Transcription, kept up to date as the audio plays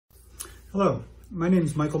Hello, my name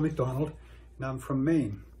is Michael McDonald and I'm from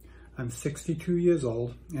Maine. I'm 62 years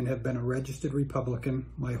old and have been a registered Republican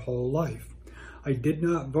my whole life. I did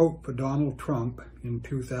not vote for Donald Trump in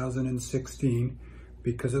 2016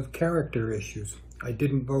 because of character issues. I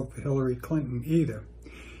didn't vote for Hillary Clinton either.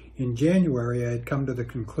 In January, I had come to the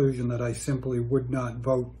conclusion that I simply would not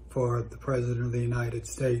vote for the President of the United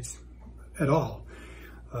States at all.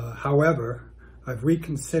 However, I've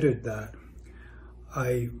reconsidered that.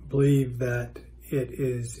 I believe that it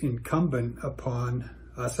is incumbent upon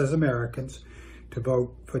us as Americans to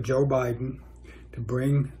vote for Joe Biden to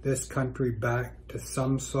bring this country back to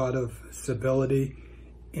some sort of civility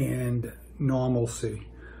and normalcy.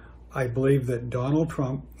 I believe that Donald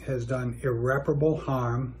Trump has done irreparable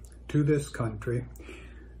harm to this country.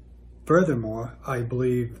 Furthermore, I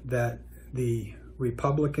believe that the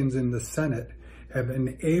Republicans in the Senate have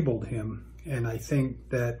enabled him, and I think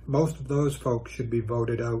that most of those folks should be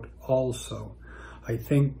voted out also. I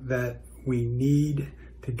think that we need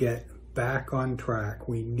to get back on track.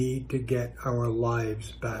 We need to get our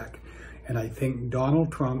lives back. And I think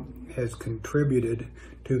Donald Trump has contributed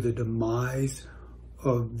to the demise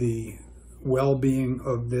of the well-being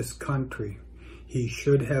of this country. He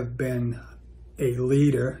should have been a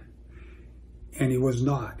leader, and he was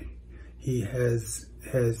not. He has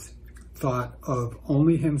thought of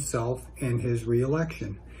only himself and his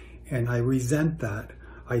re-election, and I resent that.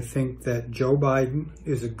 I think that Joe Biden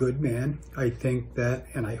is a good man. I think that,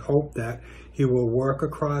 and I hope that, he will work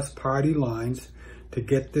across party lines to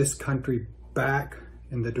get this country back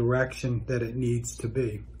in the direction that it needs to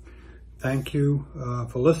be. Thank you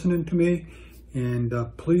for listening to me, and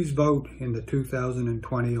please vote in the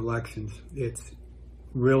 2020 elections. It's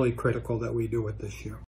really critical that we do it this year.